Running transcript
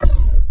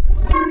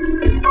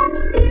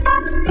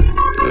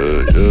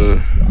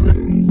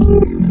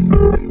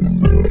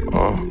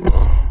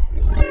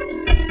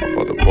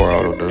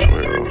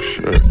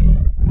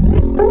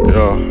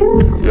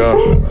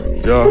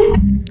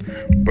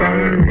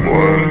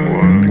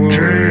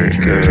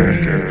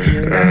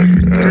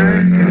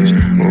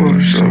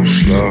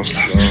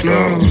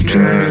slow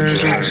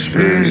jams,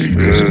 speed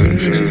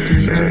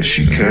good, and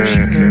she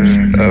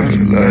can't ever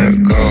let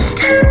go.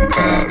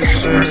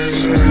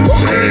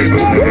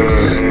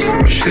 Neighborhood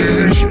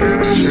shit,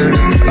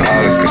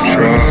 out of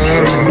control,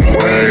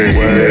 way.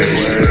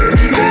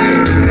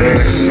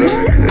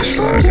 It's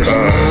like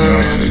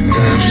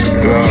against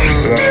the law.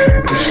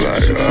 It's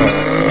like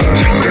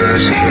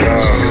against the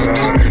law.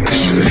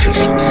 It's just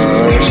against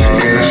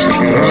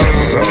the law.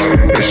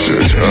 It's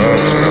just against the law.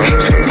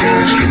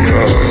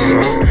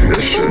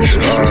 It's just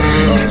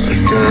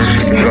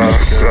against the law.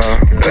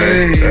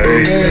 Hey,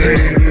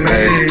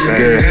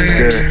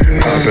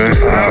 I've been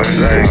out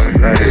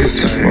late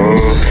to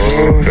move,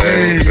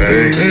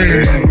 baby.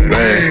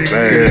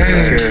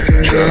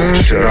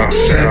 Just drop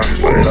down,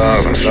 my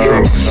love is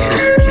true.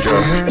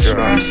 Just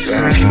drop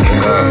down, my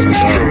love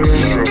is true.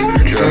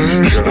 Just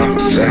drop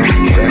down,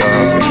 my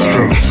love is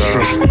true.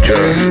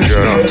 Just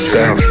drop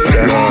down, my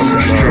love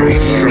is true.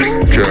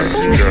 Just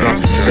drop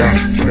down,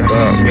 my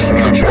love is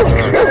true.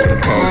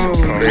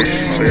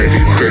 Police,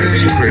 pretty,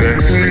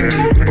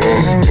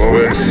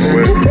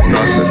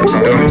 nothing to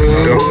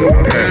do.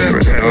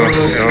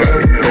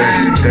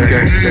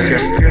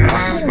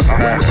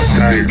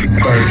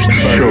 First,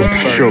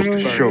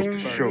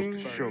 show.